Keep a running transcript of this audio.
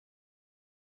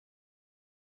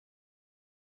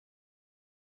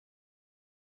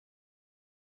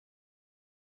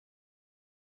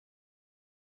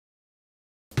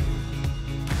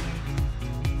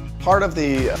Part of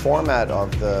the format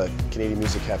of the Canadian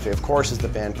Music Café, of course, is the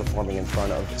band performing in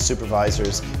front of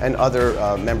supervisors and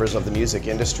other members of the music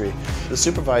industry. The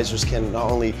supervisors can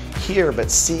not only hear but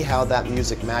see how that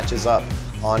music matches up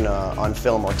on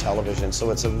film or television, so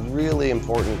it's a really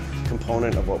important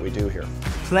component of what we do here.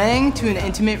 Playing to an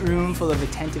intimate room full of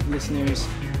attentive listeners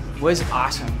was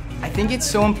awesome. I think it's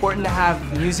so important to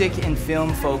have music and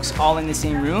film folks all in the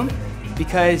same room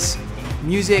because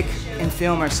music and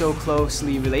film are so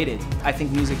closely related. I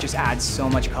think music just adds so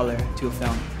much color to a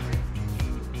film.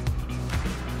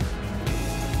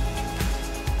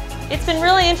 It's been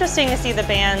really interesting to see the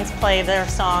bands play their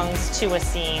songs to a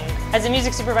scene. As a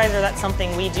music supervisor, that's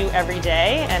something we do every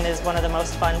day and is one of the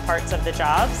most fun parts of the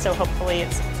job, so hopefully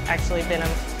it's actually been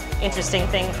an interesting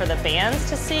thing for the bands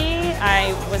to see.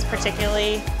 I was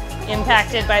particularly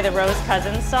impacted by the Rose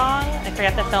Cousins song. I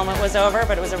forget the film it was over,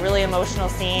 but it was a really emotional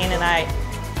scene and I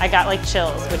got like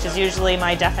chills, which is usually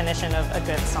my definition of a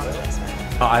good song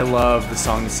placement. I love the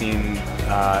song to scene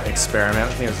experiment.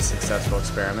 I think it was a successful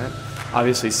experiment.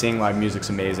 Obviously seeing live music's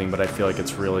amazing, but I feel like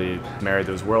it's really married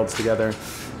those worlds together.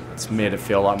 It's made it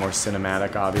feel a lot more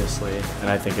cinematic, obviously, and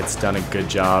I think it's done a good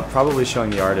job probably showing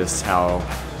the artists how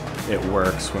it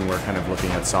works when we're kind of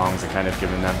looking at songs and kind of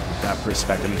giving them that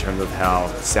perspective in terms of how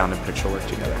sound and picture work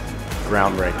together.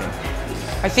 Groundbreaking.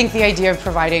 I think the idea of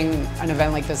providing an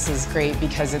event like this is great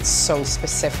because it's so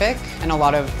specific, and a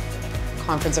lot of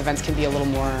conference events can be a little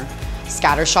more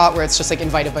scattershot where it's just like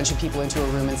invite a bunch of people into a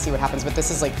room and see what happens, but this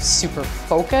is like super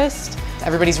focused.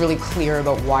 Everybody's really clear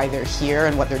about why they're here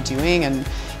and what they're doing, and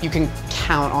you can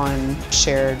count on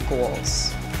shared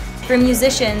goals. For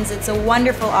musicians, it's a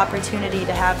wonderful opportunity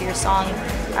to have your song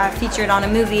featured on a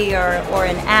movie or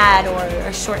an ad or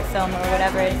a short film or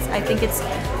whatever. I think it's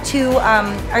two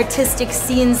artistic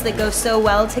scenes that go so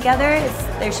well together.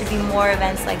 There should be more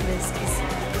events like this because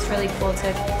it's really cool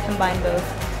to combine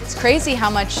both. It's crazy how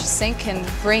much sync can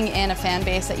bring in a fan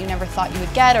base that you never thought you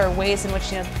would get, or ways in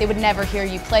which they would never hear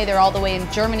you play. They're all the way in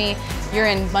Germany, you're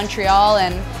in Montreal,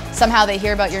 and somehow they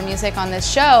hear about your music on this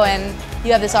show, and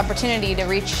you have this opportunity to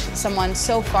reach someone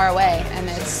so far away, and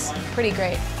it's pretty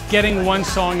great. Getting one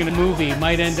song in a movie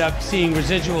might end up seeing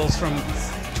residuals from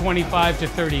 25 to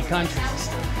 30 countries.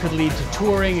 It could lead to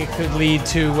touring, it could lead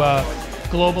to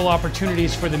global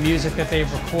opportunities for the music that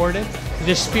they've recorded.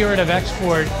 This spirit of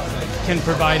export can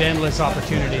provide endless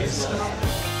opportunities.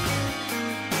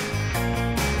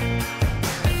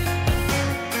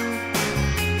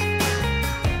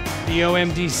 The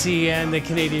OMDC and the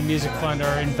Canadian Music Fund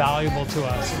are invaluable to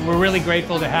us. We're really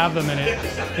grateful to have them, and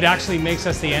it actually makes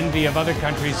us the envy of other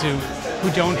countries who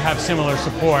don't have similar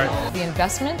support. The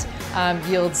investment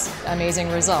yields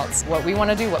amazing results. What we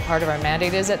want to do, what part of our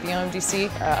mandate is at the OMDC,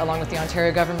 along with the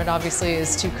Ontario government obviously,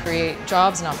 is to create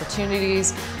jobs and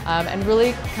opportunities and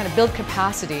really kind of build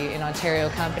capacity in Ontario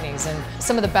companies. And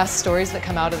some of the best stories that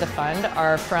come out of the fund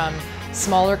are from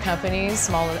smaller companies,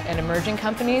 small and emerging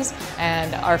companies,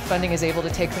 and our funding is able to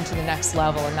take them to the next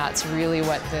level, and that's really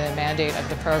what the mandate of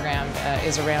the program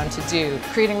is around to do,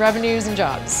 creating revenues and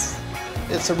jobs.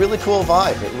 It's a really cool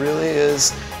vibe. It really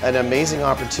is an amazing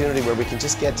opportunity where we can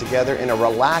just get together in a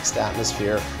relaxed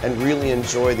atmosphere and really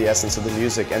enjoy the essence of the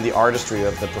music and the artistry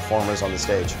of the performers on the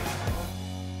stage.